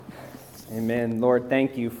Amen. Lord,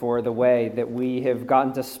 thank you for the way that we have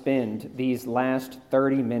gotten to spend these last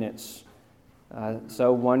 30 minutes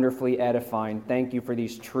so wonderfully edifying. Thank you for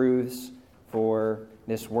these truths, for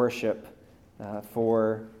this worship,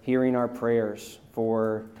 for hearing our prayers,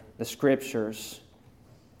 for the Scriptures.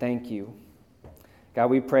 Thank you. God,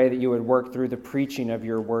 we pray that you would work through the preaching of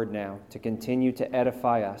your word now to continue to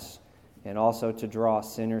edify us and also to draw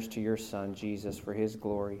sinners to your Son, Jesus, for his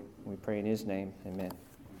glory. We pray in his name. Amen.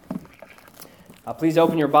 Please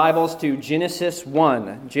open your Bibles to Genesis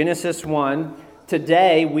 1. Genesis 1.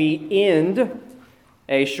 Today we end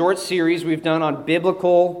a short series we've done on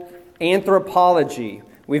biblical anthropology.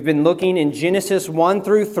 We've been looking in Genesis 1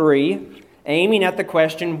 through 3, aiming at the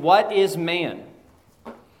question, what is man?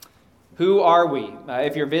 Who are we?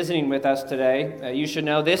 If you're visiting with us today, you should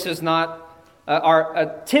know this is not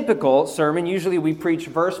a typical sermon. Usually we preach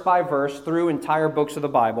verse by verse through entire books of the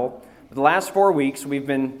Bible. For the last 4 weeks, we've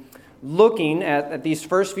been looking at these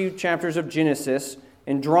first few chapters of Genesis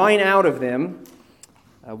and drawing out of them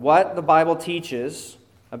what the Bible teaches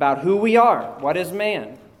about who we are, what is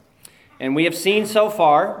man. And we have seen so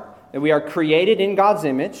far that we are created in God's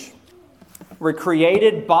image, we're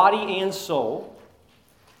created body and soul,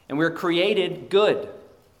 and we're created good,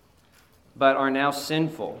 but are now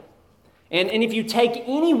sinful. And if you take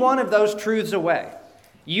any one of those truths away,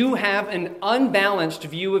 you have an unbalanced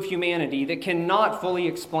view of humanity that cannot fully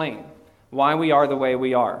explain why we are the way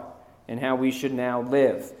we are and how we should now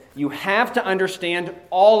live. You have to understand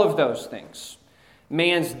all of those things.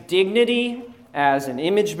 Man's dignity as an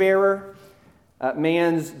image bearer,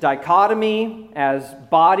 man's dichotomy as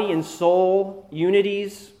body and soul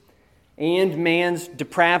unities, and man's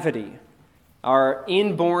depravity, our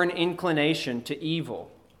inborn inclination to evil.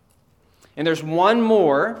 And there's one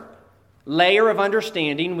more layer of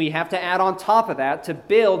understanding we have to add on top of that to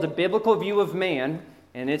build a biblical view of man,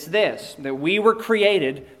 and it's this, that we were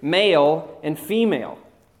created male and female.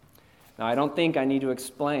 Now, I don't think I need to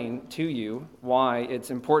explain to you why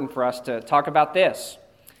it's important for us to talk about this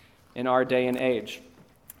in our day and age.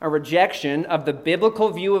 A rejection of the biblical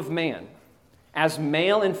view of man as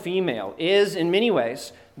male and female is, in many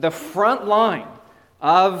ways, the front line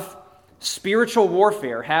of spiritual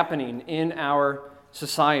warfare happening in our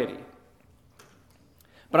society.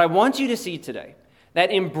 But I want you to see today that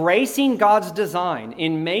embracing God's design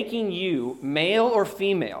in making you male or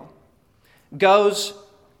female goes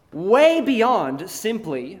way beyond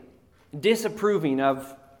simply disapproving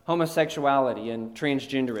of homosexuality and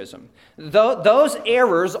transgenderism. Those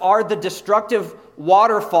errors are the destructive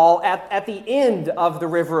waterfall at the end of the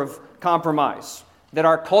river of compromise that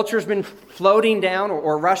our culture's been floating down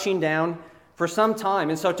or rushing down for some time.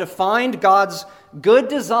 And so to find God's good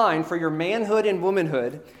design for your manhood and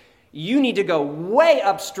womanhood, you need to go way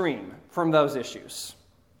upstream from those issues.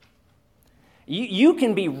 You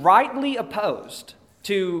can be rightly opposed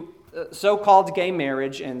to so-called gay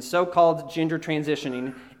marriage and so-called gender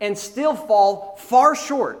transitioning and still fall far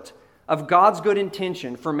short of God's good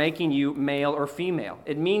intention for making you male or female.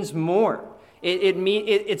 It means more.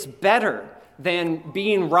 It's better than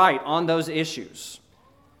being right on those issues.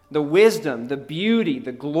 The wisdom, the beauty,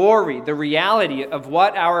 the glory, the reality of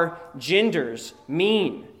what our genders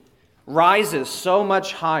mean rises so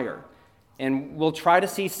much higher. And we'll try to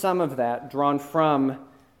see some of that drawn from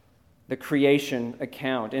the creation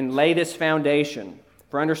account and lay this foundation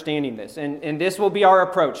for understanding this. And this will be our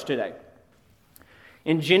approach today.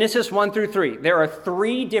 In Genesis 1 through 3, there are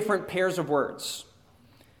 3 different pairs of words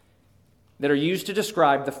that are used to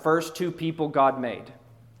describe the first 2 people God made.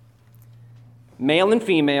 Male and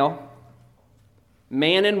female,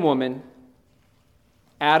 man and woman,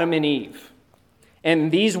 Adam and Eve.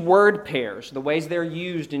 And these word pairs, the ways they're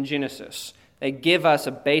used in Genesis, they give us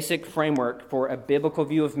a basic framework for a biblical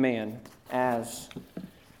view of man as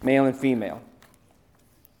male and female.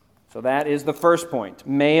 So that is the first point,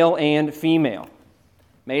 male and female,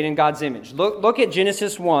 made in God's image. Look at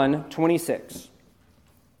Genesis 1:26.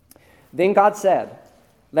 Then God said,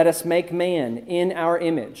 "Let us make man in our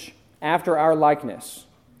image, after our likeness,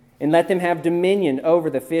 and let them have dominion over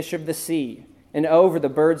the fish of the sea, and over the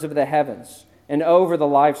birds of the heavens, and over the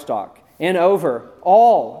livestock, and over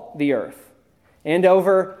all the earth, and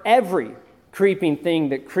over every creeping thing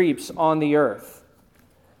that creeps on the earth."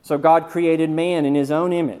 So God created man in his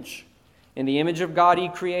own image. In the image of God he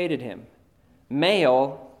created him.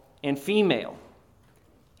 Male and female,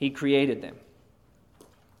 he created them.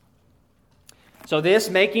 So this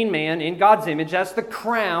making man in God's image, that's the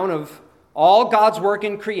crown of all God's work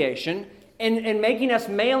in creation. And making us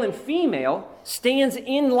male and female stands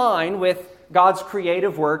in line with God's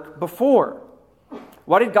creative work before.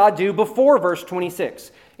 What did God do before verse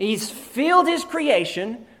 26? He's filled his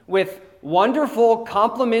creation with wonderful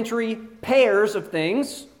complementary pairs of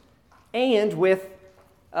things and with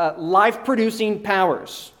life-producing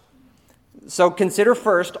powers. So consider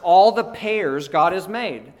first all the pairs God has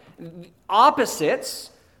made. Opposites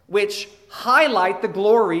which highlight the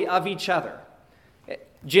glory of each other.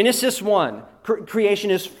 Genesis 1, creation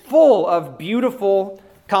is full of beautiful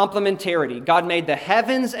complementarity. God made the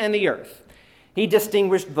heavens and the earth. He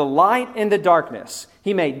distinguished the light and the darkness.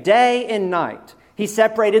 He made day and night. He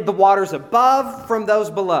separated the waters above from those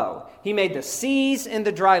below. He made the seas and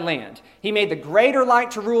the dry land. He made the greater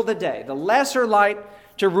light to rule the day, the lesser light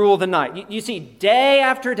to rule the night. You see, day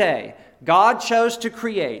after day, God chose to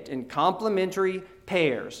create in complementary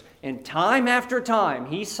pairs. And time after time,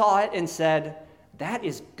 he saw it and said, that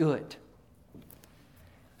is good.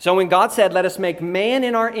 So when God said, let us make man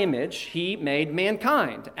in our image, he made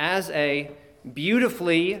mankind as a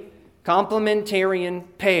beautifully complementarian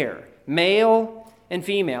pair, male and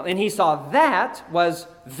female. And he saw that was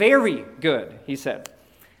very good, he said.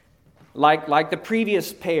 Like the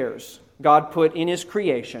previous pairs God put in his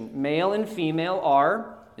creation, male and female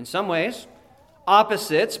are, in some ways,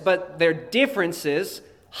 opposites, but their differences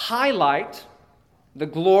highlight the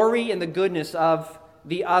glory and the goodness of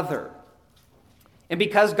the other. And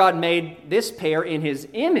because God made this pair in his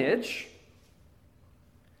image,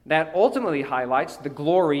 that ultimately highlights the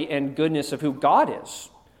glory and goodness of who God is,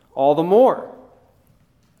 all the more.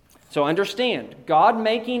 So understand, God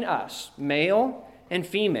making us, male and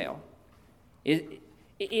female,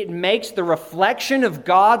 it makes the reflection of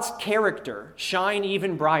God's character shine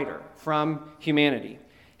even brighter from humanity.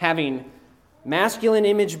 Having masculine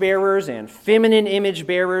image bearers and feminine image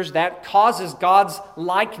bearers, that causes God's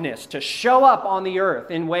likeness to show up on the earth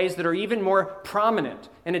in ways that are even more prominent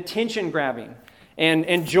and attention-grabbing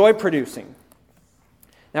and joy-producing.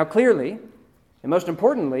 Now clearly, and most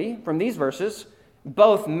importantly, from these verses,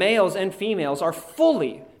 both males and females are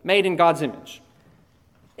fully made in God's image.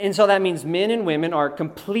 And so that means men and women are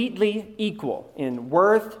completely equal in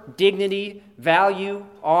worth, dignity, value,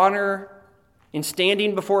 honor, in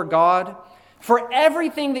standing before God. For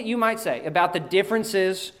everything that you might say about the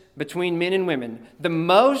differences between men and women, the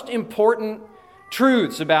most important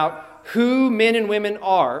truths about who men and women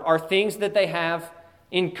are things that they have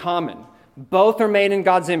in common. Both are made in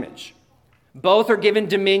God's image. Both are given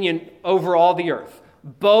dominion over all the earth.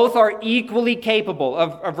 Both are equally capable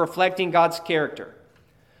of reflecting God's character.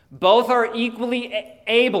 Both are equally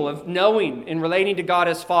able of knowing and relating to God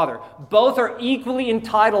as Father. Both are equally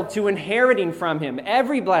entitled to inheriting from him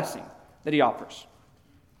every blessing that he offers.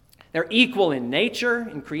 They're equal in nature,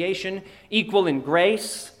 in creation, equal in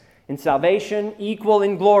grace, in salvation, equal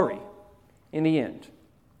in glory in the end.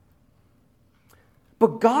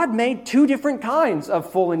 But God made two different kinds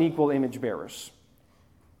of full and equal image bearers.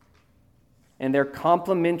 And their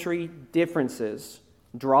complementary differences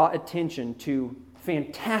draw attention to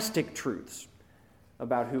fantastic truths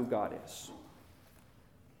about who God is.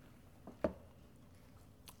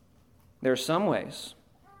 There are some ways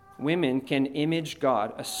women can image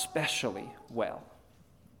God especially well.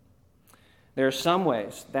 There are some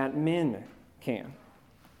ways that men can.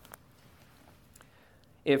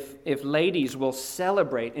 If ladies will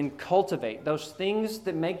celebrate and cultivate those things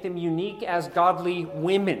that make them unique as godly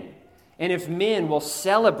women, and if men will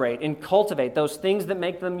celebrate and cultivate those things that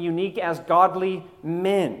make them unique as godly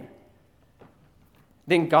men,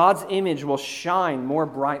 then God's image will shine more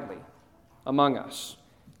brightly among us.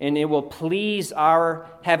 And it will please our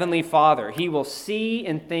Heavenly Father. He will see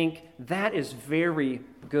and think, that is very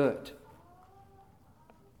good.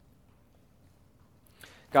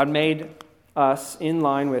 God made us in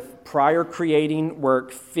line with prior creating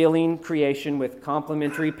work, filling creation with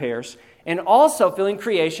complementary pairs, and also filling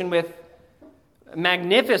creation with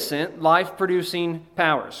magnificent life-producing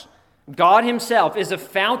powers. God himself is a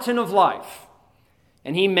fountain of life,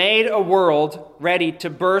 and he made a world ready to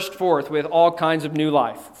burst forth with all kinds of new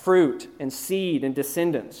life, fruit and seed and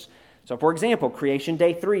descendants. So, for example, creation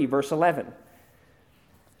day 3, verse 11.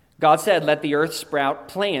 God said, let the earth sprout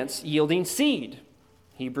plants yielding seed,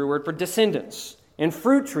 Hebrew word for descendants, and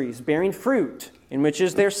fruit trees bearing fruit, in which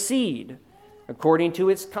is their seed, according to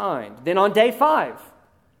its kind. Then on day 5,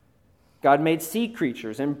 God made sea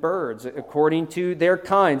creatures and birds according to their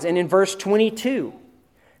kinds. And in verse 22,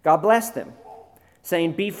 God blessed them,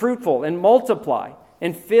 saying, be fruitful and multiply,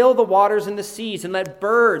 and fill the waters and the seas, and let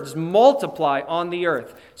birds multiply on the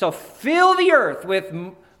earth. So fill the earth with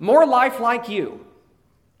more life like you.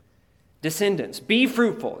 Descendants, be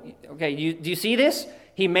fruitful. Okay, do you see this?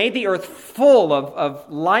 He made the earth full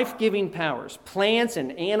of life-giving powers, plants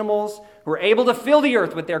and animals who are able to fill the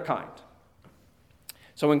earth with their kind.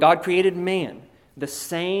 So when God created man, the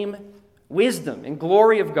same wisdom and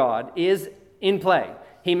glory of God is in play.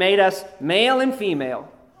 He made us male and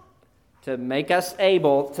female to make us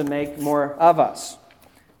able to make more of us.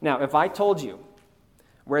 Now, if I told you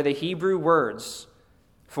where the Hebrew words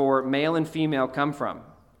for male and female come from,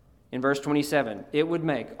 in verse 27, it would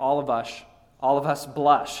make all of us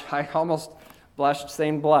blush. I almost blushed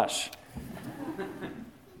saying blush.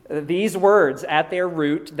 These words, at their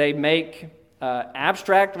root, they make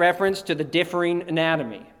abstract reference to the differing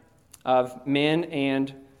anatomy of men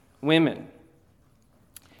and women.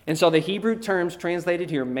 And so the Hebrew terms translated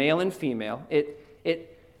here, male and female,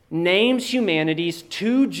 it names humanity's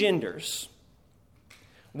two genders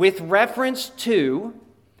with reference to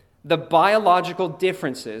the biological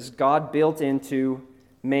differences God built into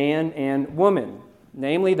man and woman,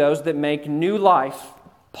 namely those that make new life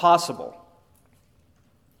possible.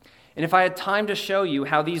 And if I had time to show you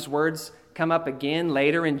how these words come up again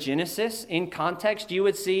later in Genesis, in context, you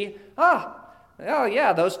would see, oh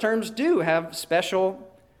yeah, those terms do have special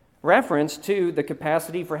reference to the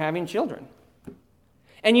capacity for having children.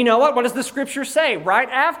 And you know what? What does the scripture say? Right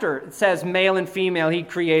after it says male and female, he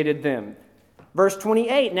created them. Verse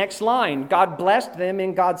 28, next line, God blessed them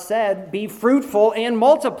and God said, be fruitful and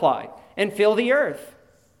multiply and fill the earth.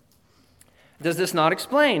 Does this not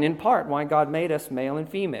explain, in part, why God made us male and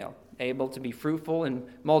female, able to be fruitful and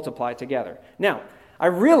multiply together? Now, I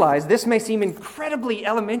realize this may seem incredibly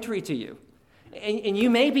elementary to you. And you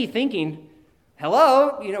may be thinking,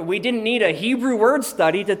 hello, we didn't need a Hebrew word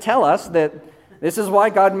study to tell us that this is why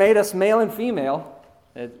God made us male and female.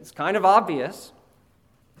 It's kind of obvious.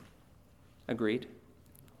 Agreed.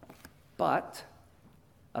 But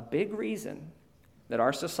a big reason that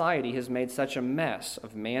our society has made such a mess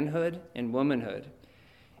of manhood and womanhood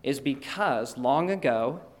is because long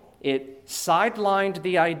ago it sidelined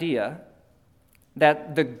the idea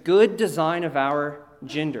that the good design of our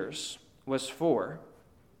genders was for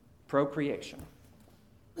procreation.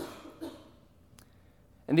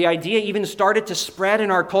 And the idea even started to spread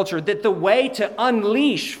in our culture that the way to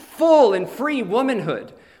unleash full and free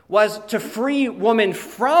womanhood was to free woman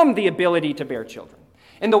from the ability to bear children.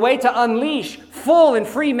 And the way to unleash full and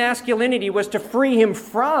free masculinity was to free him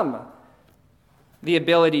from the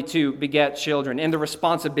ability to beget children and the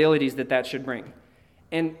responsibilities that should bring.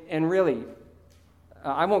 And really,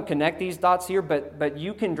 I won't connect these dots here, but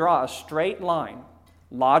you can draw a straight line,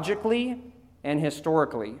 logically and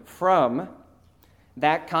historically, from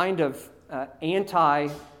that kind of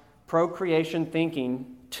anti-procreation thinking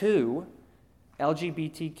to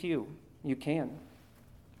LGBTQ. You can.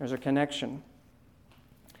 There's a connection.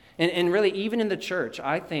 And really, even in the church,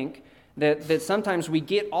 I think that sometimes we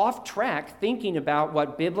get off track thinking about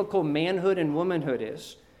what biblical manhood and womanhood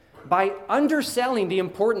is by underselling the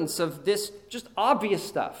importance of this just obvious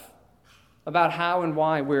stuff about how and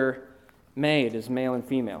why we're made as male and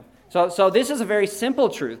female. So this is a very simple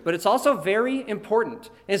truth, but it's also very important.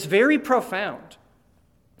 It's very profound.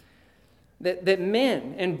 That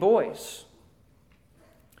men and boys,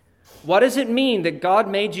 what does it mean that God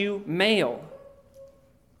made you male?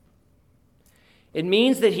 It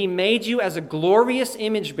means that he made you as a glorious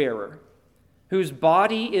image bearer whose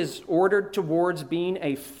body is ordered towards being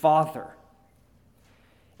a father.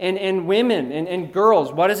 And women and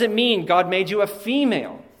girls, what does it mean God made you a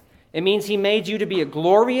female? It means he made you to be a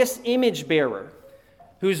glorious image bearer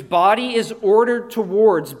whose body is ordered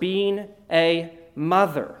towards being a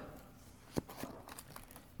mother.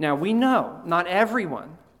 Now, we know not every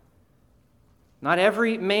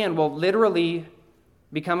man will literally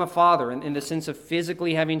become a father in the sense of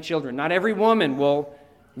physically having children. Not every woman will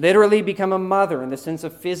literally become a mother in the sense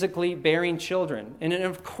of physically bearing children. And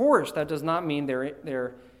of course, that does not mean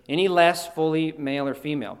they're any less fully male or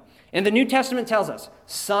female. And the New Testament tells us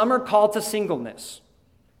some are called to singleness.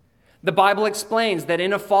 The Bible explains that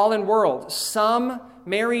in a fallen world, some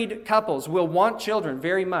married couples will want children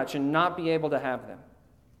very much and not be able to have them.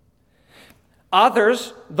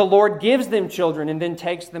 Others, the Lord gives them children and then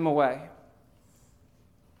takes them away.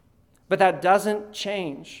 But that doesn't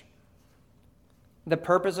change the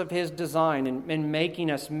purpose of his design in making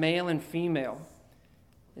us male and female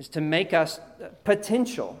is to make us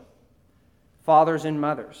potential fathers and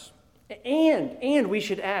mothers. And we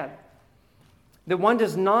should add that one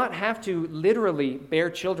does not have to literally bear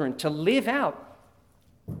children to live out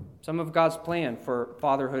some of God's plan for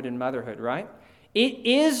fatherhood and motherhood, right? It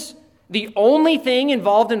is the only thing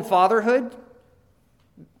involved in fatherhood,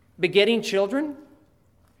 begetting children.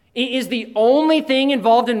 It is the only thing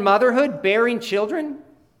involved in motherhood, bearing children.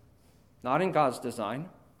 Not in God's design.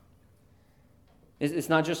 It's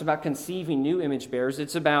not just about conceiving new image bearers.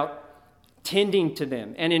 It's about tending to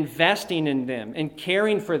them and investing in them and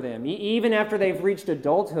caring for them, even after they've reached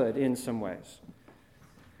adulthood in some ways.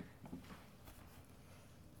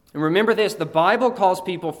 And remember this, the Bible calls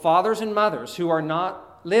people fathers and mothers who are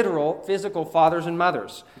not literal, physical fathers and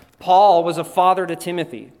mothers. Paul was a father to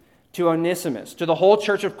Timothy, to Onesimus, to the whole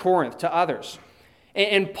church of Corinth, to others.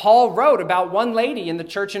 And Paul wrote about one lady in the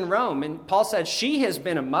church in Rome, and Paul said, she has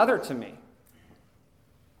been a mother to me.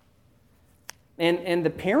 And the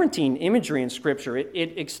parenting imagery in Scripture,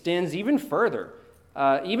 it extends even further,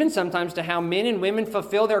 even sometimes to how men and women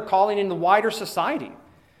fulfill their calling in the wider society.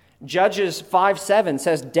 Judges 5:7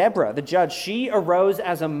 says, Deborah, the judge, she arose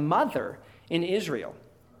as a mother in Israel.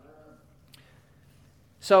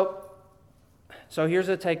 So here's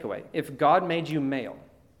the takeaway. If God made you male,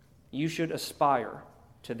 you should aspire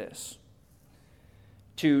to this.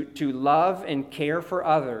 To love and care for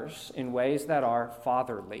others in ways that are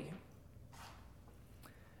fatherly.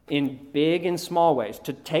 In big and small ways.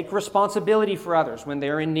 To take responsibility for others when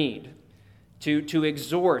they're in need. To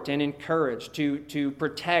exhort and encourage. To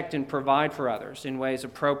protect and provide for others in ways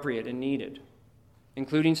appropriate and needed,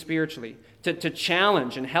 including spiritually. To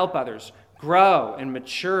challenge and help others grow and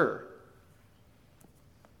mature.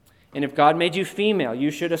 And if God made you female,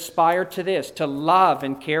 you should aspire to this, to love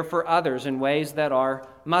and care for others in ways that are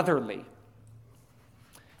motherly.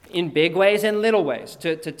 In big ways and little ways,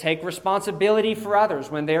 to take responsibility for others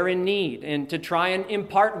when they're in need, and to try and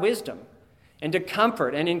impart wisdom, and to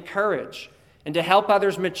comfort and encourage, and to help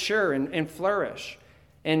others mature and flourish,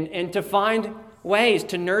 and to find ways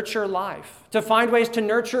to nurture life, to find ways to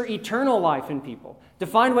nurture eternal life in people, to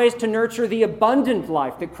find ways to nurture the abundant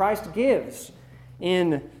life that Christ gives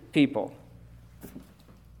in people.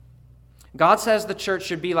 God says the church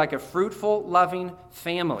should be like a fruitful, loving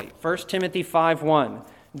family. 1 Timothy 5:1.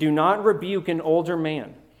 Do not rebuke an older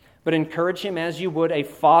man, but encourage him as you would a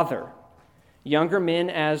father. Younger men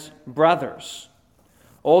as brothers.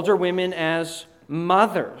 Older women as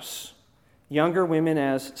mothers. Younger women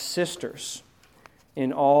as sisters.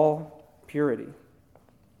 In all purity.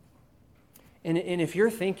 And if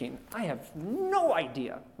you're thinking, I have no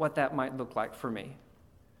idea what that might look like for me.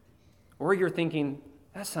 Or you're thinking,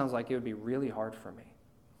 that sounds like it would be really hard for me.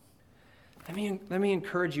 Let me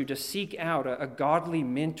encourage you to seek out a godly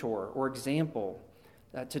mentor or example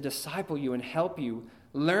to disciple you and help you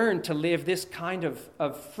learn to live this kind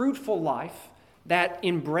of fruitful life that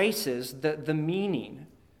embraces the meaning,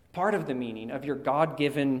 part of the meaning of your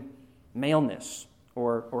God-given maleness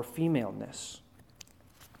or femaleness.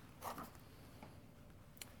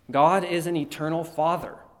 God is an eternal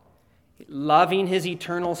Father, loving His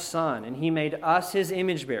eternal Son, and He made us His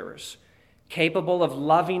image bearers, capable of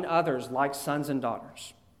loving others like sons and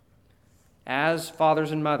daughters, as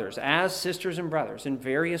fathers and mothers, as sisters and brothers, in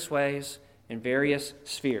various ways, in various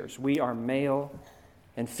spheres. We are male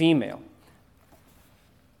and female.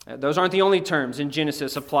 Those aren't the only terms in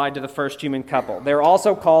Genesis applied to the first human couple. They're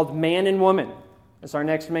also called man and woman. That's our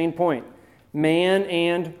next main point. Man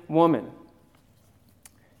and woman,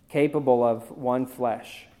 capable of one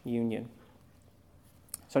flesh union.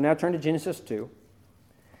 So now turn to Genesis 2.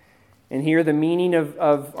 And here the meaning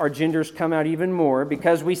of our genders come out even more,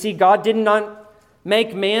 because we see God did not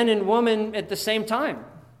make man and woman at the same time,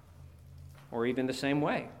 or even the same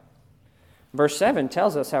way. Verse 7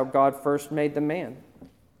 tells us how God first made the man.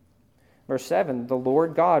 Verse 7, the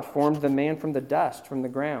Lord God formed the man from the dust, from the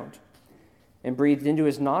ground, and breathed into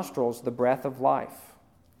his nostrils the breath of life,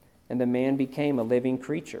 and the man became a living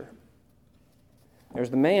creature.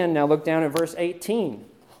 There's the man. Now look down at verse 18.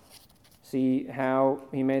 See how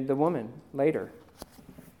he made the woman later.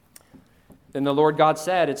 Then the Lord God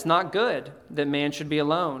said, it's not good that man should be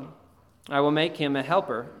alone. I will make him a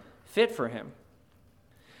helper fit for him.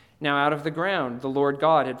 Now out of the ground the Lord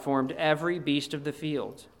God had formed every beast of the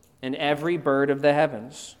field and every bird of the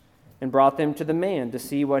heavens, and brought them to the man to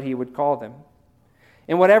see what he would call them.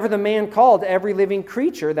 And whatever the man called every living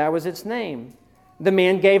creature, that was its name. The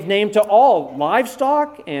man gave name to all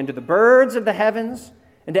livestock and to the birds of the heavens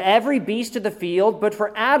and to every beast of the field. But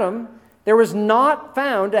for Adam, there was not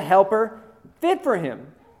found a helper fit for him.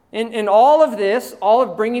 In all of this, all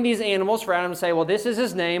of bringing these animals for Adam to say, well, this is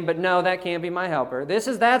his name, but no, that can't be my helper. This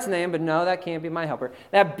is that's name, but no, that can't be my helper.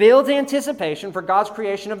 That builds anticipation for God's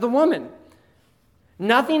creation of the woman.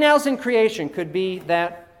 Nothing else in creation could be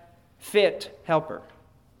that fit helper.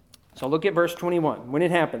 So look at verse 21. When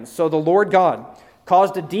it happens, so the Lord God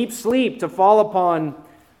caused a deep sleep to fall upon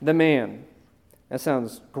the man. That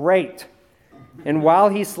sounds great. And while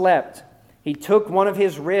he slept, he took one of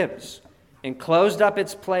his ribs and closed up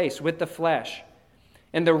its place with the flesh.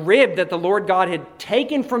 And the rib that the Lord God had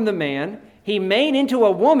taken from the man, he made into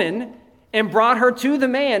a woman and brought her to the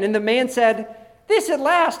man. And the man said, "This at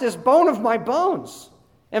last is bone of my bones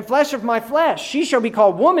and flesh of my flesh. She shall be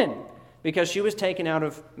called woman, because she was taken out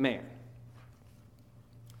of man."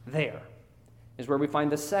 There is where we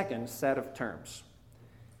find the second set of terms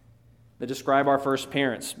that describe our first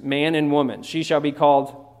parents, man and woman. She shall be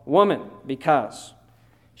called woman because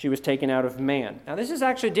she was taken out of man. Now, this is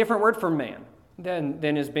actually a different word for man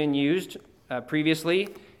than has been used previously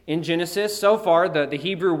in Genesis. So far, the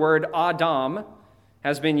Hebrew word Adam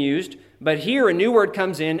has been used, but here a new word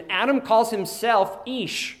comes in. Adam calls himself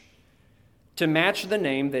Ish to match the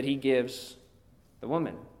name that he gives the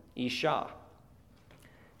woman, Isha.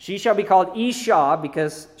 She shall be called Isha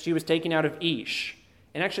because she was taken out of Ish.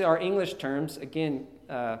 And actually, our English terms, again,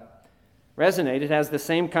 resonate. It has the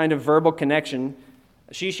same kind of verbal connection.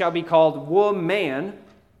 She shall be called woman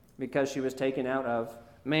because she was taken out of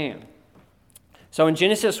man. So in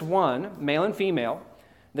Genesis 1, male and female,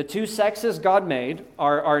 the two sexes God made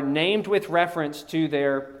are named with reference to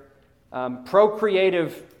their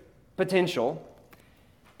procreative potential.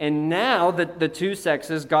 And now the two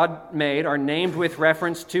sexes God made are named with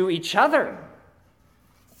reference to each other.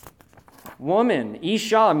 Woman,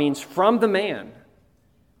 Isha, means from the man.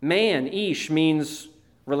 Man, Ish, means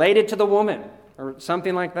related to the woman, or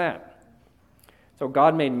something like that. So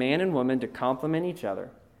God made man and woman to complement each other.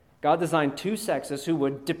 God designed two sexes who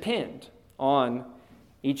would depend on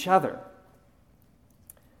each other.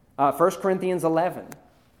 1 Corinthians 11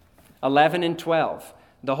 and 12.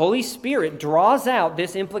 The Holy Spirit draws out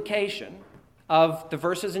this implication of the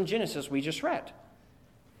verses in Genesis we just read.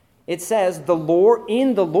 It says, in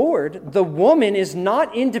the Lord, the woman is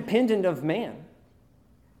not independent of man,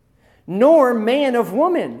 nor man of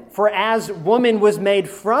woman. For as woman was made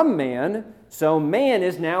from man, so man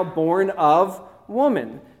is now born of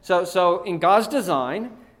woman. So in God's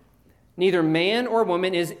design, neither man or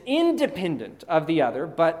woman is independent of the other,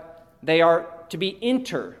 but they are to be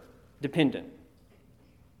interdependent.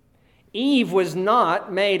 Eve was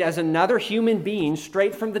not made as another human being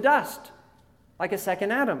straight from the dust, like a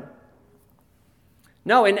second Adam.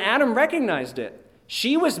 No, and Adam recognized it.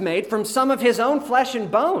 She was made from some of his own flesh and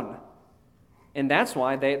bone. And that's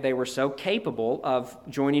why they were so capable of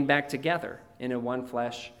joining back together in a one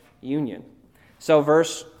flesh union. So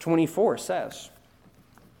verse 24 says,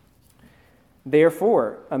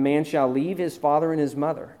 "Therefore a man shall leave his father and his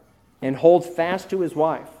mother, and hold fast to his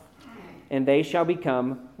wife, and they shall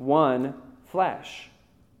become one flesh."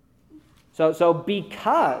 So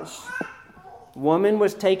because woman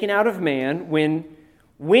was taken out of man,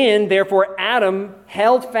 when therefore Adam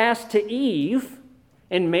held fast to Eve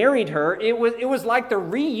and married her, it was like the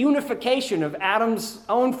reunification of Adam's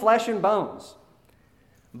own flesh and bones.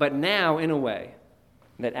 But now in a way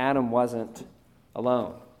that Adam wasn't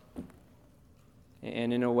alone,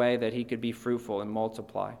 and in a way that he could be fruitful and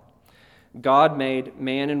multiply. God made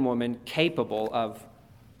man and woman capable of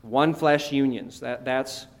one flesh unions.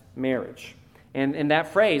 That's marriage. And that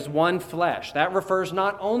phrase, one flesh, that refers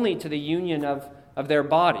not only to the union of their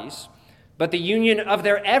bodies, but the union of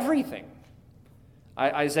their everything.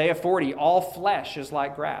 Isaiah 40, all flesh is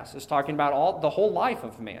like grass. It's talking about the whole life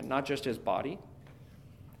of man, not just his body.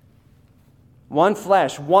 One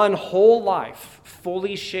flesh, one whole life,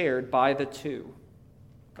 fully shared by the two.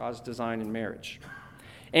 God's design in marriage.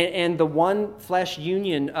 And the one flesh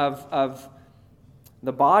union of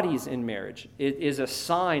the bodies in marriage is a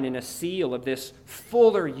sign and a seal of this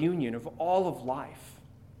fuller union of all of life.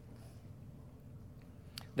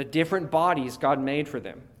 The different bodies God made for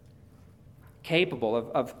them, capable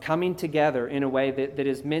of coming together in a way that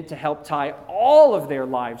is meant to help tie all of their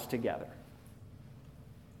lives together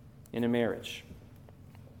in a marriage.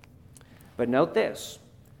 But note this,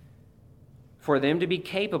 for them to be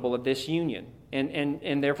capable of this union,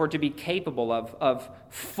 and therefore to be capable of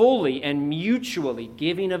fully and mutually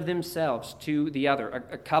giving of themselves to the other,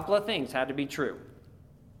 a couple of things had to be true.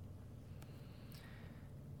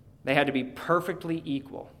 They had to be perfectly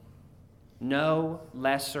equal. No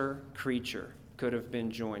lesser creature could have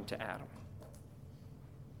been joined to Adam.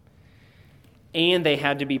 And they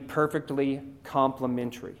had to be perfectly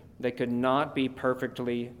complementary. They could not be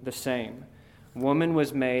perfectly the same. Woman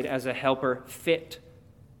was made as a helper fit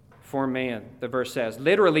for man, the verse says.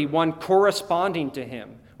 Literally one corresponding to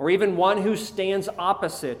him, or even one who stands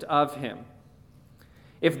opposite of him.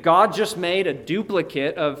 If God just made a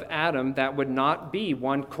duplicate of Adam, that would not be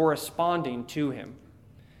one corresponding to him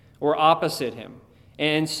or opposite him.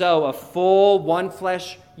 And so a full one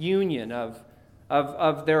flesh union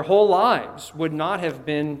of their whole lives would not have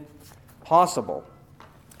been possible.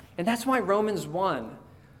 And that's why Romans 1,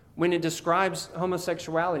 when it describes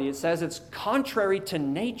homosexuality, it says it's contrary to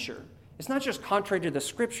nature. it's not just contrary to the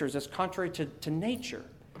Scriptures, it's contrary to nature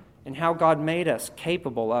and how God made us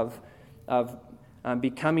capable of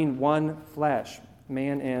becoming one flesh,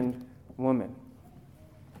 man and woman.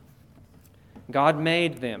 God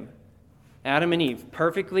made them, Adam and Eve,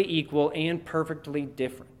 perfectly equal and perfectly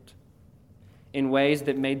different in ways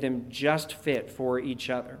that made them just fit for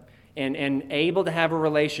each other and able to have a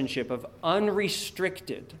relationship of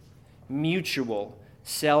unrestricted, mutual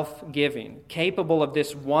self-giving, capable of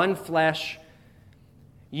this one flesh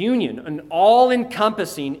union, an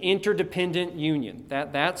all-encompassing, interdependent union.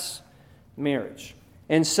 That's marriage.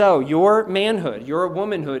 And so your manhood, your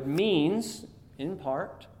womanhood means, in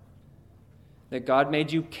part, that God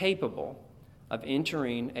made you capable of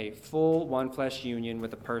entering a full one-flesh union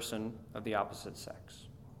with a person of the opposite sex.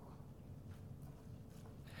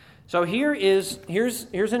 So here's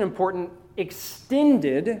an important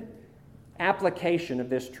extended application of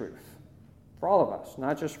this truth for all of us,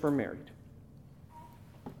 not just for married.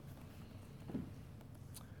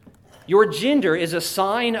 Your gender is a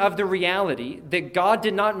sign of the reality that God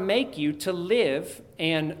did not make you to live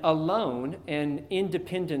an alone and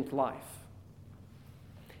independent life.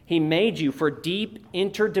 He made you for deep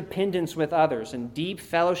interdependence with others and deep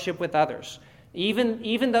fellowship with others,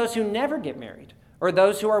 even those who never get married, or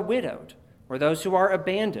those who are widowed, or those who are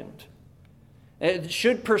abandoned. It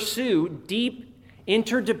should pursue deep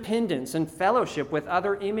interdependence and fellowship with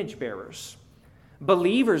other image bearers.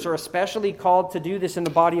 Believers are especially called to do this in the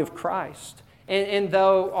body of Christ. And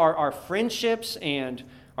though our friendships and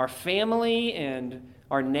our family and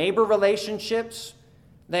our neighbor relationships,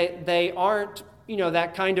 they aren't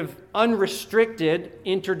that kind of unrestricted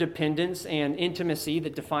interdependence and intimacy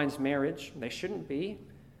that defines marriage. They shouldn't be.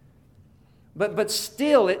 But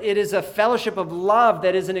still, it is a fellowship of love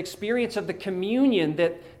that is an experience of the communion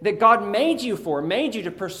that God made you for, made you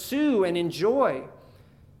to pursue and enjoy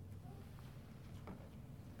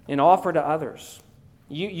and offer to others.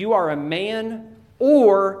 You are a man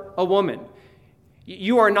or a woman.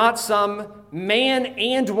 You are not some man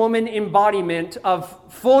and woman embodiment of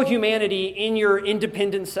full humanity in your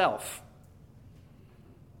independent self.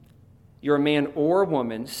 You're a man or a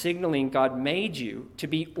woman, signaling God made you to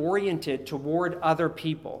be oriented toward other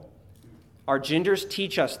people. Our genders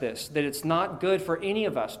teach us this, that it's not good for any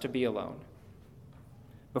of us to be alone.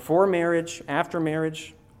 Before marriage, after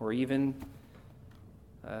marriage, or even,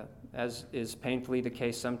 as is painfully the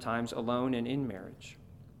case sometimes, alone and in marriage.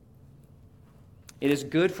 It is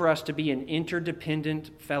good for us to be in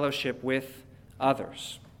interdependent fellowship with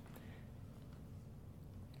others.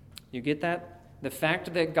 You get that? The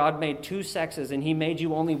fact that God made two sexes and He made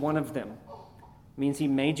you only one of them means He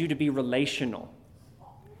made you to be relational.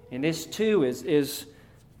 And this too is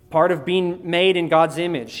part of being made in God's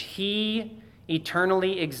image. He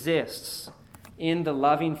eternally exists in the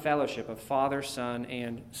loving fellowship of Father, Son,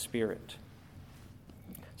 and Spirit.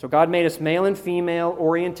 So God made us male and female,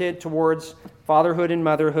 oriented towards fatherhood and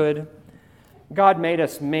motherhood. God made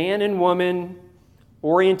us man and woman,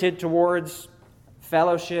 oriented towards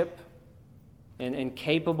fellowship and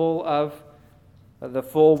capable of the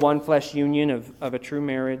full one-flesh union of a true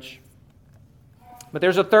marriage. But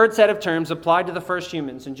there's a third set of terms applied to the first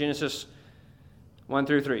humans in Genesis 1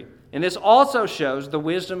 through 3. And this also shows the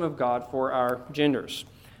wisdom of God for our genders.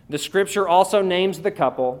 The Scripture also names the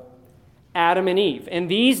couple Adam and Eve. And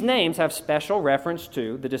these names have special reference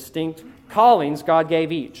to the distinct callings God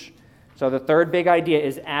gave each. So the third big idea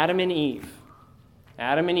is Adam and Eve.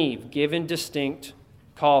 Adam and Eve, given distinct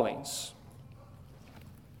callings.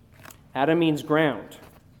 Adam means ground,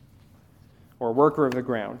 or worker of the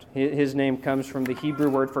ground. His name comes from the Hebrew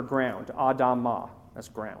word for ground, Adamah. That's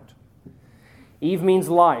ground. Eve means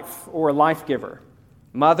life, or life giver,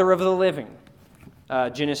 mother of the living.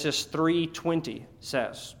 Genesis 3:20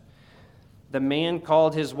 says, "The man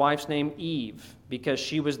called his wife's name Eve because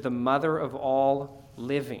she was the mother of all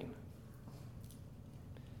living."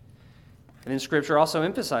 And then Scripture also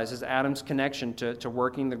emphasizes Adam's connection to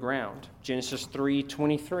working the ground. Genesis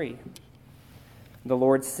 3:23. The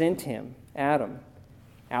Lord sent him, Adam,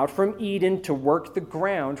 out from Eden to work the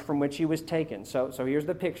ground from which he was taken. So here's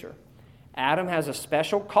the picture. Adam has a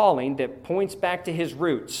special calling that points back to his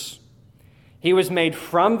roots. He was made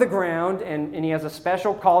from the ground, and he has a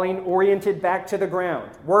special calling oriented back to the ground.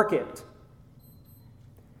 Work it.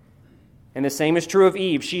 And the same is true of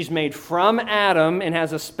Eve. She's made from Adam and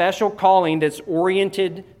has a special calling that's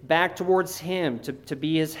oriented back towards him to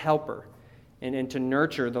be his helper and to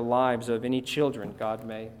nurture the lives of any children God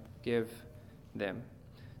may give them.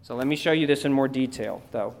 So let me show you this in more detail,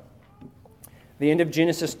 though. The end of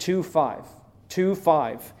Genesis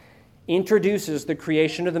 2:5 introduces the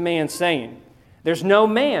creation of the man, saying, There's no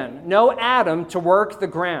man, no Adam to work the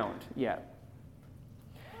ground yet.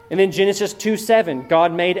 And then Genesis 2:7,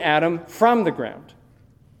 God made Adam from the ground.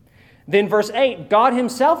 Then verse 8, God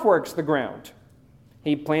himself works the ground.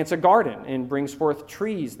 He plants a garden and brings forth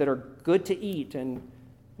trees that are good to eat and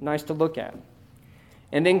nice to look at.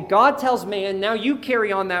 And then God tells man, now you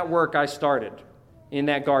carry on that work I started in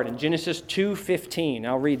that garden. Genesis 2:15,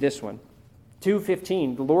 I'll read this one.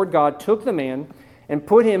 2:15, the Lord God took the man and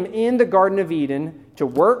put him in the Garden of Eden to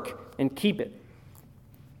work and keep it.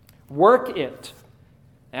 Work it.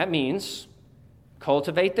 That means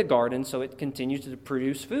cultivate the garden so it continues to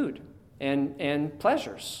produce food and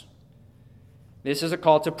pleasures. This is a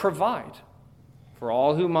call to provide for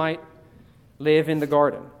all who might live in the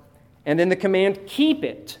garden. And then the command, keep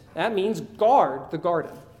it. That means guard the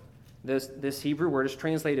garden. This Hebrew word is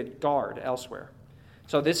translated guard elsewhere.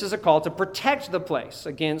 So this is a call to protect the place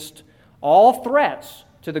against all threats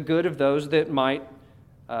to the good of those that might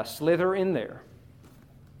slither in there.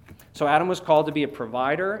 So Adam was called to be a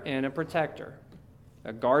provider and a protector,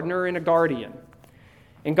 a gardener and a guardian.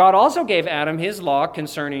 And God also gave Adam his law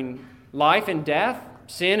concerning life and death,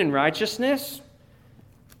 sin and righteousness.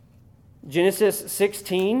 Genesis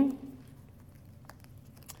 16,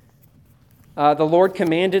 the Lord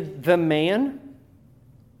commanded the man,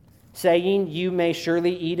 saying, you may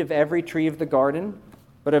surely eat of every tree of the garden,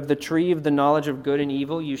 but of the tree of the knowledge of good and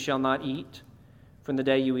evil you shall not eat. From the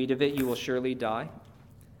day you eat of it, you will surely die.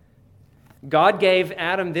 God gave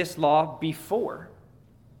Adam this law before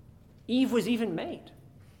Eve was even made.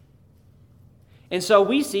 And so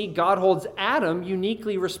we see God holds Adam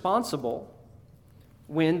uniquely responsible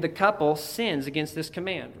when the couple sins against this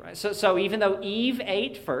command. Right? So even though Eve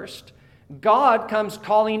ate first, God comes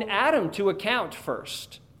calling Adam to account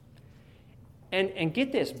first. And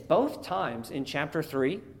get this, both times in chapter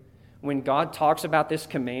 3, when God talks about this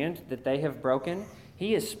command that they have broken,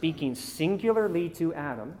 he is speaking singularly to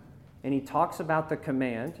Adam, and he talks about the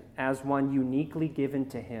command as one uniquely given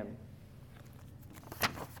to him.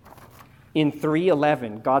 In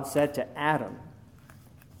 3:11, God said to Adam,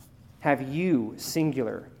 have you,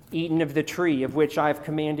 singular, eaten of the tree of which I have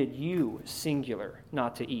commanded you, singular,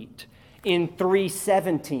 not to eat? In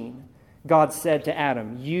 3:17, God said to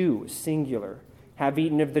Adam, you, singular, have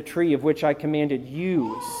eaten of the tree of which I commanded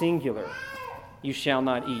you, singular, you shall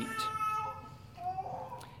not eat.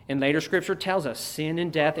 And later Scripture tells us sin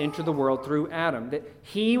and death entered the world through Adam, that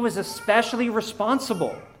he was especially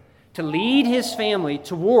responsible to lead his family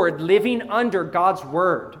toward living under God's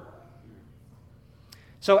word.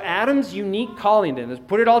 So Adam's unique calling then, let's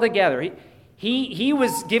put it all together. He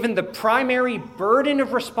was given the primary burden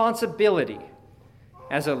of responsibility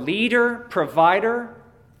as a leader, provider,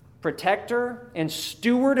 protector, and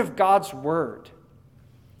steward of God's word.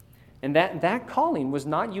 And that calling was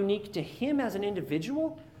not unique to him as an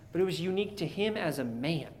individual, but it was unique to him as a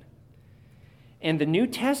man. And the New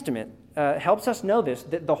Testament helps us know this,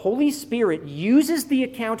 that the Holy Spirit uses the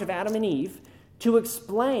account of Adam and Eve to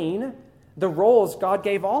explain the roles God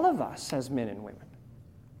gave all of us as men and women.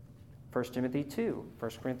 1 Timothy 2,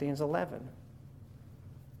 1 Corinthians 11.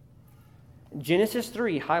 Genesis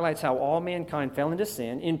 3 highlights how all mankind fell into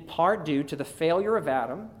sin, in part due to the failure of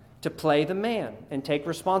Adam to play the man and take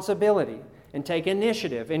responsibility and take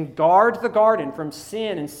initiative and guard the garden from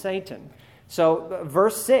sin and Satan. So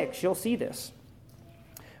verse 6, you'll see this.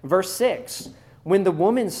 Verse 6, when the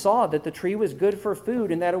woman saw that the tree was good for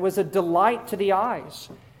food and that it was a delight to the eyes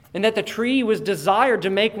and that the tree was desired to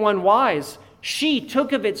make one wise, she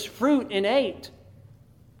took of its fruit and ate.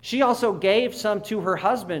 She also gave some to her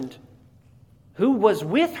husband who was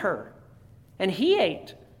with her, and he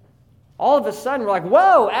ate. All of a sudden, we're like,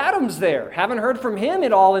 whoa, Adam's there. Haven't heard from him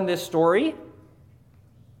at all in this story.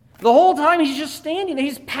 The whole time he's just standing there.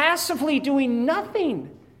 He's passively doing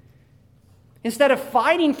nothing. Instead of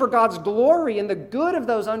fighting for God's glory and the good of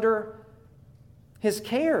those under his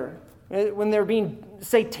care, when they're being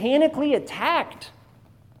satanically attacked.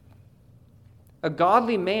 A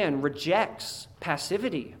godly man rejects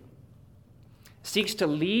passivity, seeks to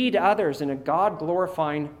lead others in a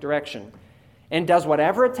God-glorifying direction, and does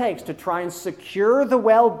whatever it takes to try and secure the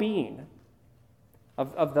well-being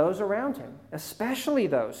of those around him, especially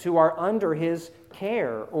those who are under his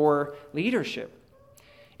care or leadership.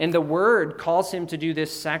 And the Word calls him to do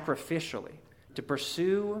this sacrificially, to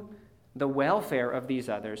pursue the welfare of these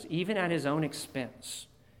others, even at his own expense,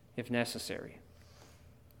 if necessary.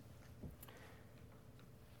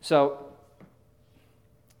 So,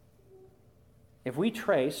 if we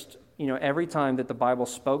traced, every time that the Bible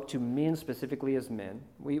spoke to men specifically as men,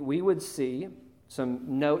 we would see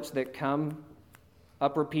some notes that come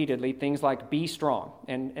up repeatedly, things like be strong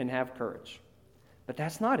and have courage. But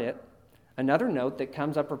that's not it. Another note that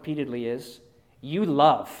comes up repeatedly is, you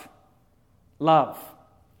love. Love.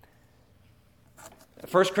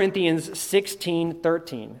 1 Corinthians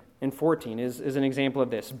 16:13 and 14 is an example of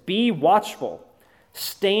this. Be watchful.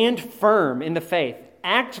 Stand firm in the faith.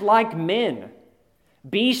 Act like men.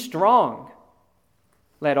 Be strong.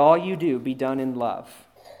 Let all you do be done in love.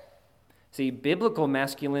 See, biblical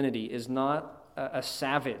masculinity is not a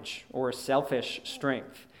savage or a selfish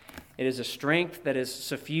strength. It is a strength that is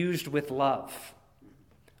suffused with love,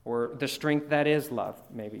 or the strength that is love,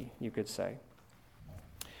 maybe you could say.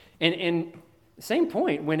 And same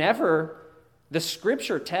point, whenever the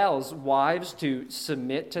Scripture tells wives to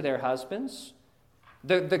submit to their husbands,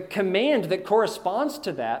 the command that corresponds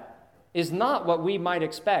to that is not what we might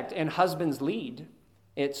expect, and husbands lead.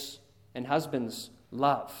 It's, and husbands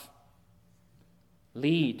love.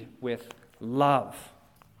 Lead with love.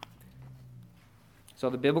 So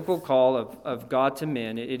the biblical call of God to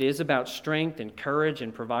men, it is about strength and courage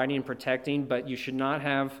and providing and protecting, but you should not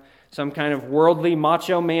have some kind of worldly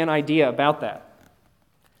macho man idea about that.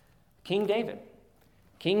 King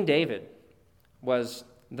David was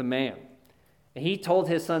the man. He told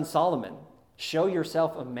his son Solomon, show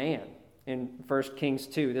yourself a man in 1 Kings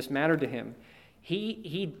 2. This mattered to him.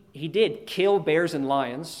 He did kill bears and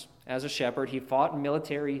lions as a shepherd. He fought in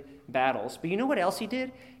military battles. But you know what else he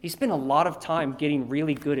did? He spent a lot of time getting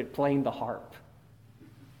really good at playing the harp.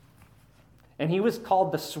 And he was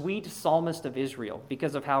called the sweet psalmist of Israel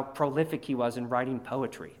because of how prolific he was in writing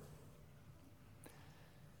poetry.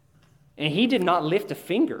 And he did not lift a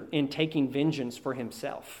finger in taking vengeance for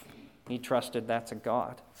himself. He trusted that to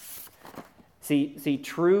God. See,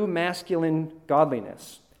 true masculine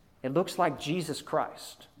godliness, it looks like Jesus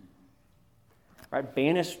Christ. Right?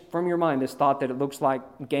 Banish from your mind this thought that it looks like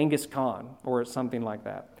Genghis Khan or something like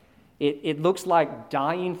that. It looks like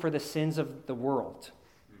dying for the sins of the world,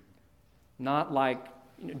 not like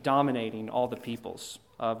dominating all the peoples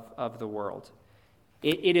of the world.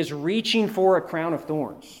 It is reaching for a crown of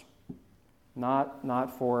thorns,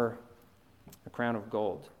 not for a crown of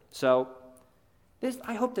gold. So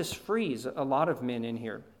I hope this frees a lot of men in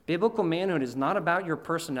here. Biblical manhood is not about your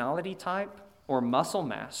personality type or muscle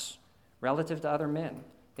mass relative to other men.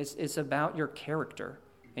 It's about your character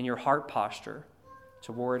and your heart posture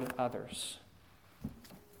toward others.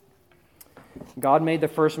 God made the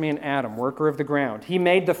first man Adam, worker of the ground. He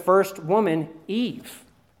made the first woman Eve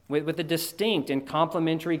with a distinct and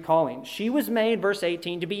complementary calling. She was made, verse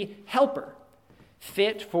 18, to be helper,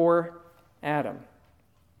 fit for Adam.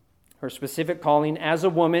 Her specific calling as a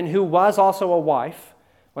woman who was also a wife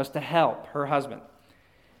was to help her husband.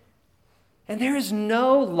 And there is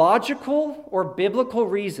no logical or biblical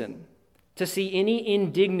reason to see any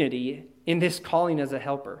indignity in this calling as a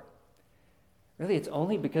helper. Really, it's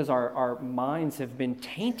only because our minds have been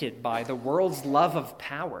tainted by the world's love of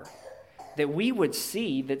power that we would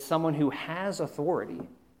see that someone who has authority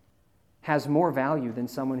has more value than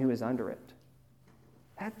someone who is under it.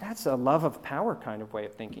 That's a love of power kind of way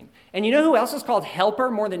of thinking. And you know who else is called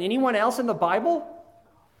helper more than anyone else in the Bible?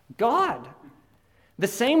 God. The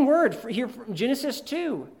same word here from Genesis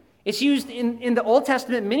 2. It's used in the Old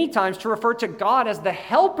Testament many times to refer to God as the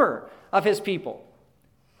helper of his people.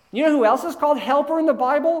 You know who else is called helper in the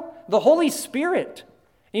Bible? The Holy Spirit.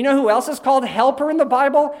 You know who else is called helper in the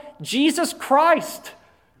Bible? Jesus Christ.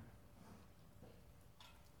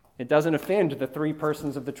 It doesn't offend the three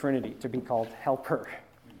persons of the Trinity to be called helper.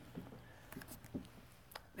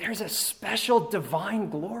 There's a special divine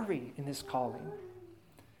glory in this calling.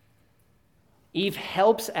 Eve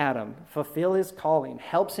helps Adam fulfill his calling,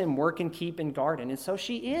 helps him work and keep and garden. And so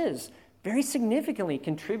she is very significantly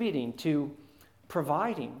contributing to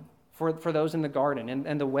providing for those in the garden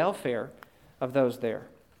and the welfare of those there.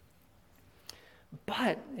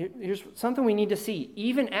 But here's something we need to see.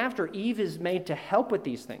 Even after Eve is made to help with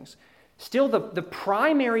these things, still the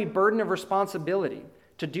primary burden of responsibility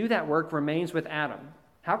to do that work remains with Adam.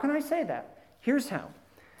 How can I say that? Here's how.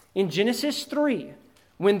 In Genesis 3,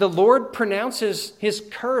 when the Lord pronounces his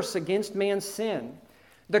curse against man's sin,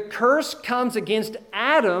 the curse comes against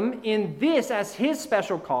Adam in this as his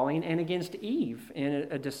special calling and against Eve in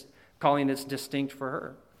a calling that's distinct for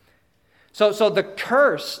her. So the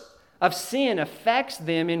curse of sin affects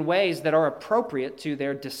them in ways that are appropriate to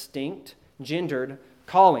their distinct gendered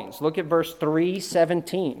callings. Look at verse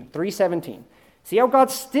 3:17. See how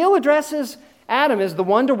God still addresses Adam as the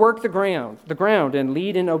one to work the ground and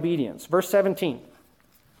lead in obedience. Verse 17.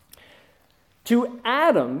 To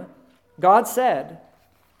Adam, God said,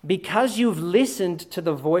 because you've listened to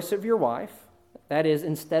the voice of your wife, that is,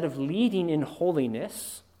 instead of leading in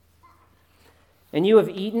holiness, And you have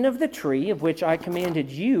eaten of the tree of which I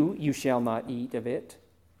commanded you, you shall not eat of it.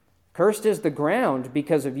 Cursed is the ground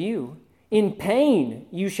because of you. In pain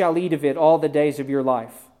you shall eat of it all the days of your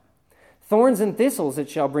life. Thorns and thistles it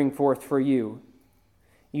shall bring forth for you.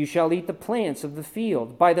 You shall eat the plants of the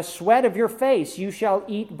field. By the sweat of your face you shall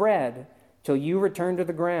eat bread, till you return to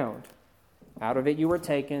the ground. Out of it you were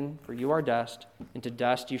taken, for you are dust, and to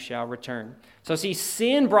dust you shall return. So see,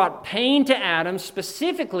 sin brought pain to Adam,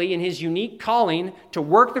 specifically in his unique calling to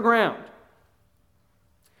work the ground.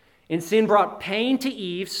 And sin brought pain to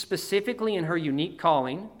Eve, specifically in her unique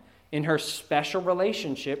calling, in her special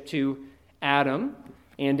relationship to Adam,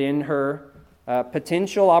 and in her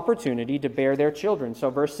potential opportunity to bear their children. So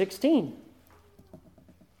verse 16.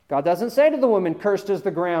 God doesn't say to the woman, cursed is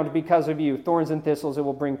the ground because of you, thorns and thistles it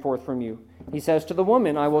will bring forth from you. He says to the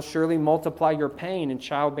woman, I will surely multiply your pain in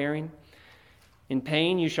childbearing. In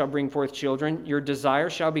pain you shall bring forth children. Your desire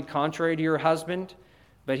shall be contrary to your husband,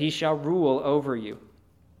 but he shall rule over you.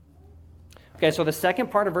 Okay, so the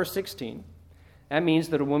second part of verse 16, that means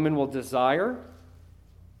that a woman will desire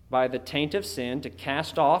by the taint of sin to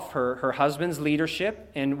cast off her husband's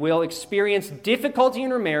leadership and will experience difficulty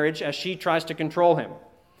in her marriage as she tries to control him.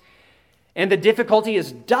 And the difficulty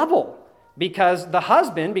is double because the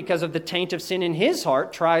husband, because of the taint of sin in his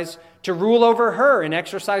heart, tries to rule over her and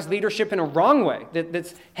exercise leadership in a wrong way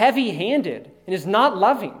that's heavy-handed and is not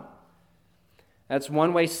loving. That's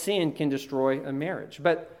one way sin can destroy a marriage.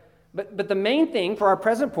 But the main thing for our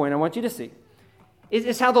present point I want you to see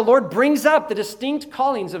is how the Lord brings up the distinct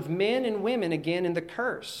callings of men and women again in the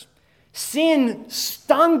curse. Sin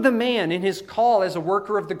stung the man in his call as a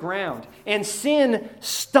worker of the ground, and sin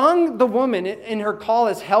stung the woman in her call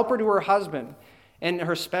as helper to her husband and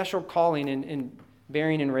her special calling in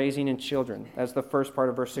bearing and raising in children, as the first part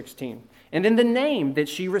of verse 16. And then the name that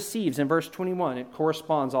she receives in verse 21, it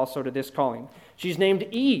corresponds also to this calling. She's named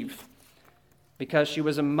Eve because she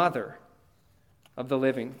was a mother of the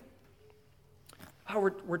living.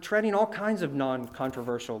 Oh, we're treading all kinds of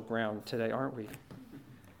non-controversial ground today, aren't we?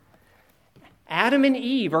 Adam and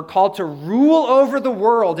Eve are called to rule over the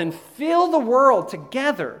world and fill the world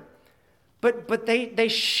together. But they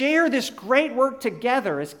share this great work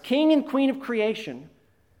together as king and queen of creation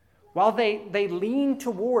while they lean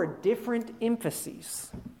toward different emphases.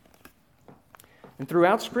 And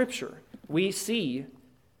throughout Scripture, we see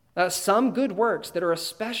some good works that are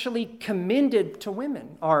especially commended to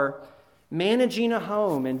women are managing a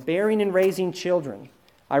home and bearing and raising children.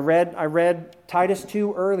 I read Titus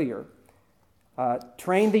 2 earlier.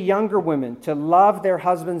 Train the younger women to love their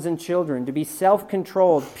husbands and children, to be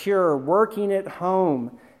self-controlled, pure, working at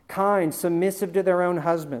home, kind, submissive to their own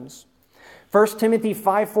husbands. 1 Timothy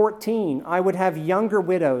 5:14, I would have younger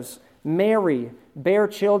widows marry, bear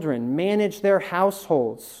children, manage their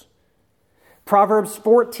households. Proverbs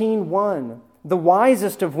 14:1, the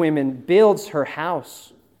wisest of women builds her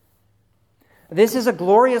house. This is a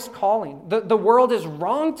glorious calling. The world is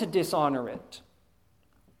wrong to dishonor it.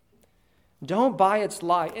 Don't buy its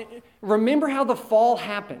lie. Remember how the fall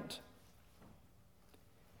happened.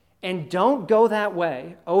 And don't go that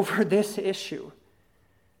way over this issue.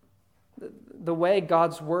 The way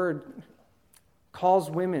God's Word calls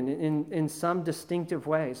women in some distinctive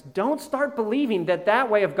ways. Don't start believing that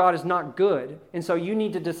way of God is not good, and so you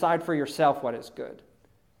need to decide for yourself what is good.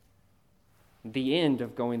 The end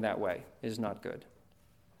of going that way is not good.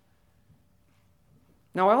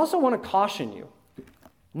 Now, I also want to caution you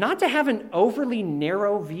not to have an overly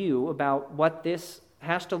narrow view about what this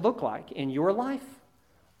has to look like in your life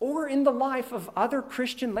or in the life of other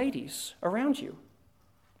Christian ladies around you.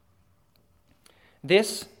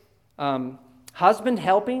 This husband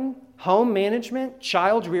helping, home management,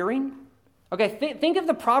 child rearing. Okay, think of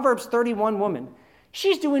the Proverbs 31 woman.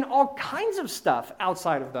 She's doing all kinds of stuff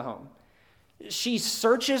outside of the home. She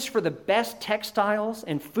searches for the best textiles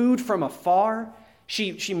and food from afar.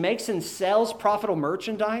 She makes and sells profitable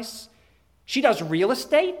merchandise. She does real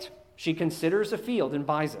estate. She considers a field and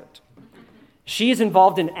buys it. She is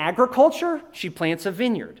involved in agriculture. She plants a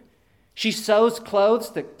vineyard. She sews clothes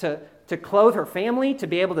to clothe her family, to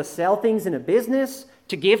be able to sell things in a business,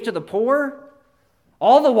 to give to the poor,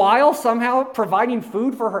 all the while somehow providing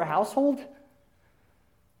food for her household.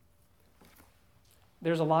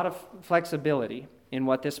 There's a lot of flexibility in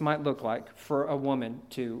what this might look like for a woman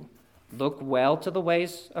to look well to the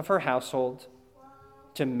ways of her household,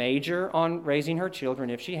 to major on raising her children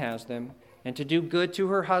if she has them, and to do good to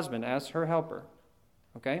her husband as her helper.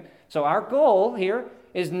 Okay? So our goal here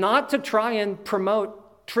is not to try and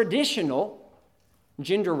promote traditional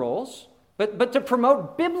gender roles, but to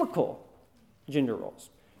promote biblical gender roles.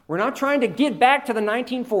 We're not trying to get back to the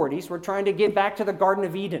 1940s. We're trying to get back to the Garden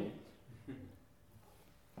of Eden.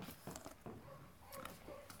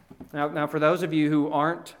 Now, for those of you who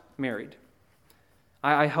aren't married,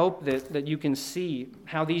 I hope that you can see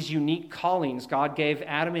how these unique callings God gave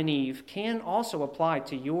Adam and Eve can also apply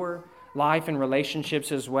to your life and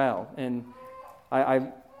relationships as well. And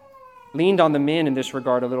I leaned on the men in this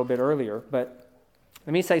regard a little bit earlier, but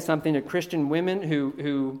let me say something to Christian women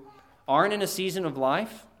who aren't in a season of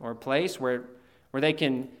life or a place where they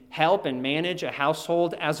can help and manage a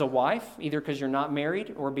household as a wife, either because you're not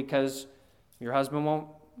married or because your husband won't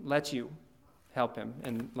let you help him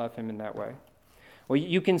and love him in that way. Well,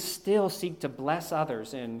 you can still seek to bless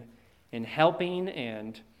others in helping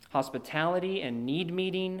and hospitality and need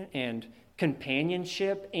meeting and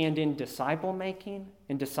companionship and in disciple making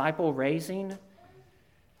and disciple raising.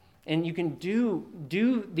 And you can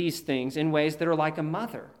do these things in ways that are like a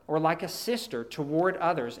mother or like a sister toward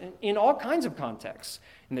others in all kinds of contexts,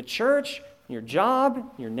 in the church, your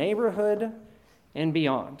job, your neighborhood, and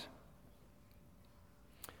beyond.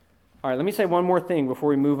 All right, let me say one more thing before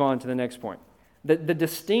we move on to the next point. The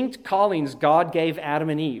distinct callings God gave Adam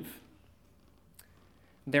and Eve,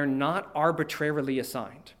 they're not arbitrarily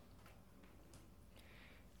assigned.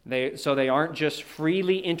 So they aren't just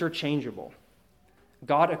freely interchangeable.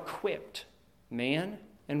 God equipped man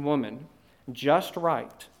and woman just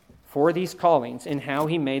right for these callings and how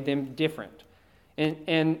he made them different.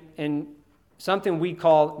 And something we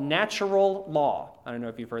call natural law. I don't know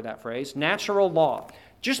if you've heard that phrase. Natural law.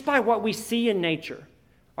 Just by what we see in nature,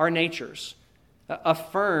 our natures,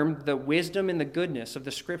 affirm the wisdom and the goodness of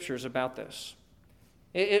the Scriptures about this.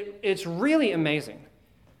 It's really amazing.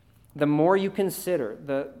 The more you consider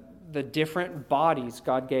the different bodies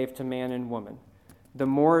God gave to man and woman, the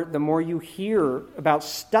more you hear about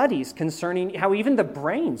studies concerning how even the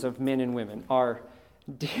brains of men and women are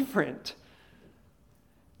different,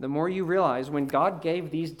 the more you realize when God gave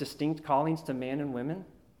these distinct callings to man and women,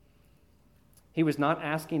 he was not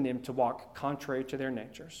asking them to walk contrary to their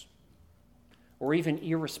natures or even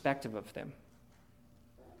irrespective of them,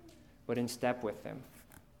 but in step with them.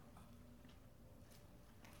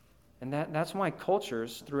 And that's why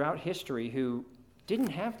cultures throughout history who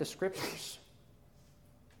didn't have the Scriptures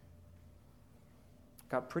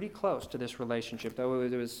got pretty close to this relationship, though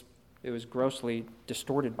it was grossly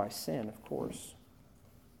distorted by sin, of course.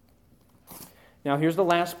 Now, here's the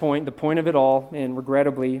last point, the point of it all, and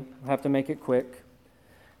regrettably, I'll have to make it quick.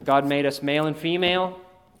 God made us male and female,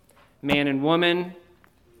 man and woman,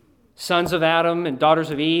 sons of Adam and daughters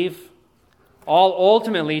of Eve, all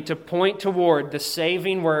ultimately to point toward the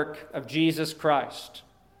saving work of Jesus Christ.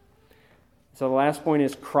 So the last point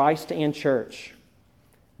is Christ and church,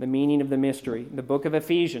 the meaning of the mystery. The book of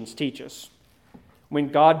Ephesians teaches. When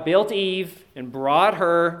God built Eve and brought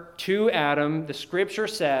her to Adam, the Scripture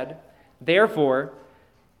said, "Therefore,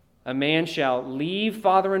 a man shall leave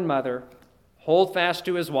father and mother, hold fast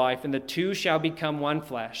to his wife, and the two shall become one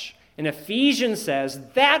flesh." And Ephesians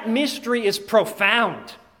says that mystery is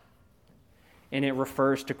profound, and it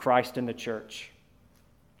refers to Christ and the church.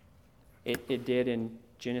 It did in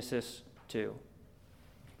Genesis 2.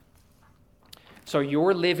 So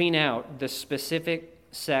you're living out the specific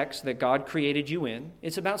sex that God created you in.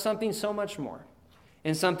 It's about something so much more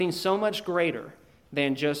and something so much greater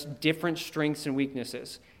than just different strengths and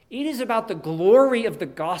weaknesses. It is about the glory of the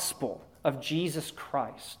gospel of Jesus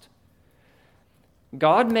Christ.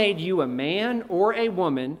 God made you a man or a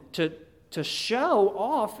woman to show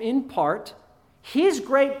off, in part, his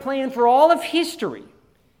great plan for all of history,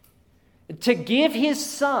 to give his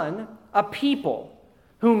Son a people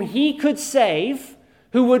whom he could save,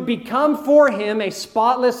 who would become for him a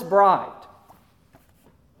spotless bride,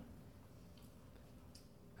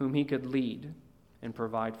 whom he could lead and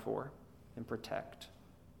provide for and protect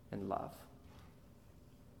and love.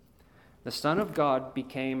 The Son of God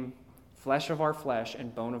became flesh of our flesh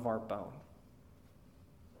and bone of our bone.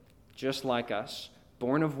 Just like us,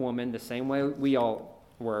 born of woman, the same way we all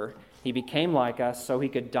were, he became like us so he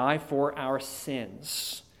could die for our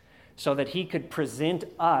sins, so that he could present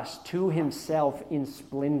us to himself in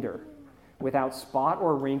splendor, without spot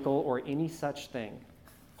or wrinkle or any such thing,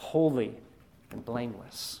 holy and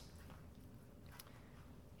blameless.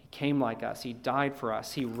 He came like us. He died for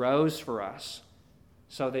us. He rose for us,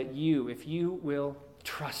 so that you, if you will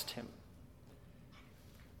trust him,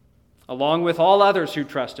 along with all others who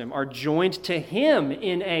trust him, are joined to him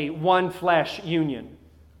in a one flesh union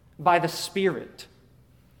by the Spirit,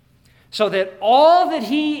 so that all that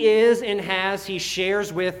he is and has, he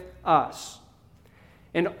shares with us.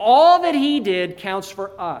 And all that he did counts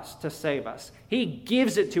for us to save us. He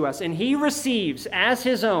gives it to us, and he receives as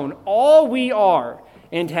his own all we are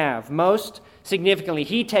and have. Most significantly,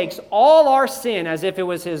 he takes all our sin as if it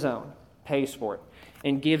was his own, pays for it,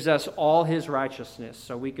 and gives us all his righteousness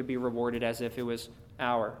so we could be rewarded as if it was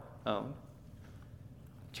our own.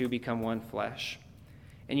 To become one flesh.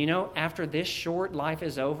 And you know, after this short life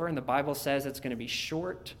is over, and the Bible says it's going to be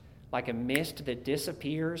short, like a mist that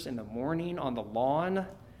disappears in the morning on the lawn,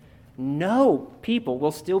 no people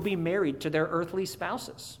will still be married to their earthly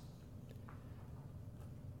spouses.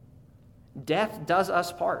 Death does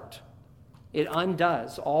us part. It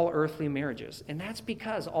undoes all earthly marriages. And that's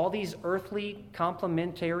because all these earthly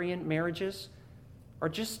complementarian marriages are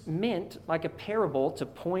just meant like a parable to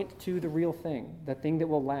point to the real thing, the thing that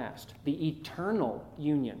will last, the eternal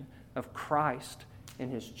union of Christ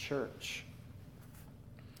and his church,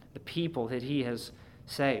 the people that he has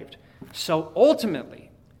saved. So ultimately,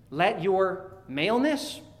 let your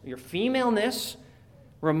maleness, your femaleness,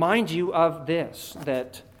 remind you of this,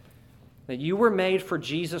 that you were made for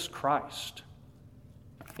Jesus Christ.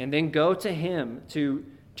 And then go to him to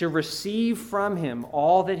receive from him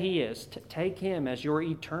all that he is, to take him as your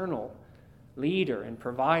eternal leader and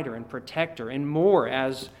provider and protector, and more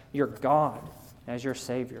as your God, as your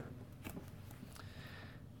Savior.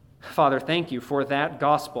 Father, thank you for that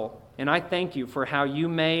gospel, and I thank you for how you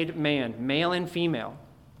made man, male and female,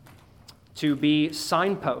 to be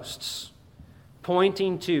signposts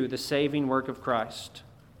pointing to the saving work of Christ,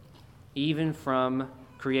 even from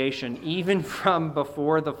creation, even from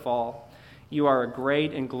before the fall. You are a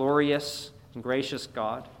great and glorious and gracious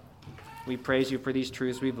God. We praise you for these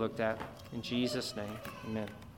truths we've looked at. In Jesus' name, amen.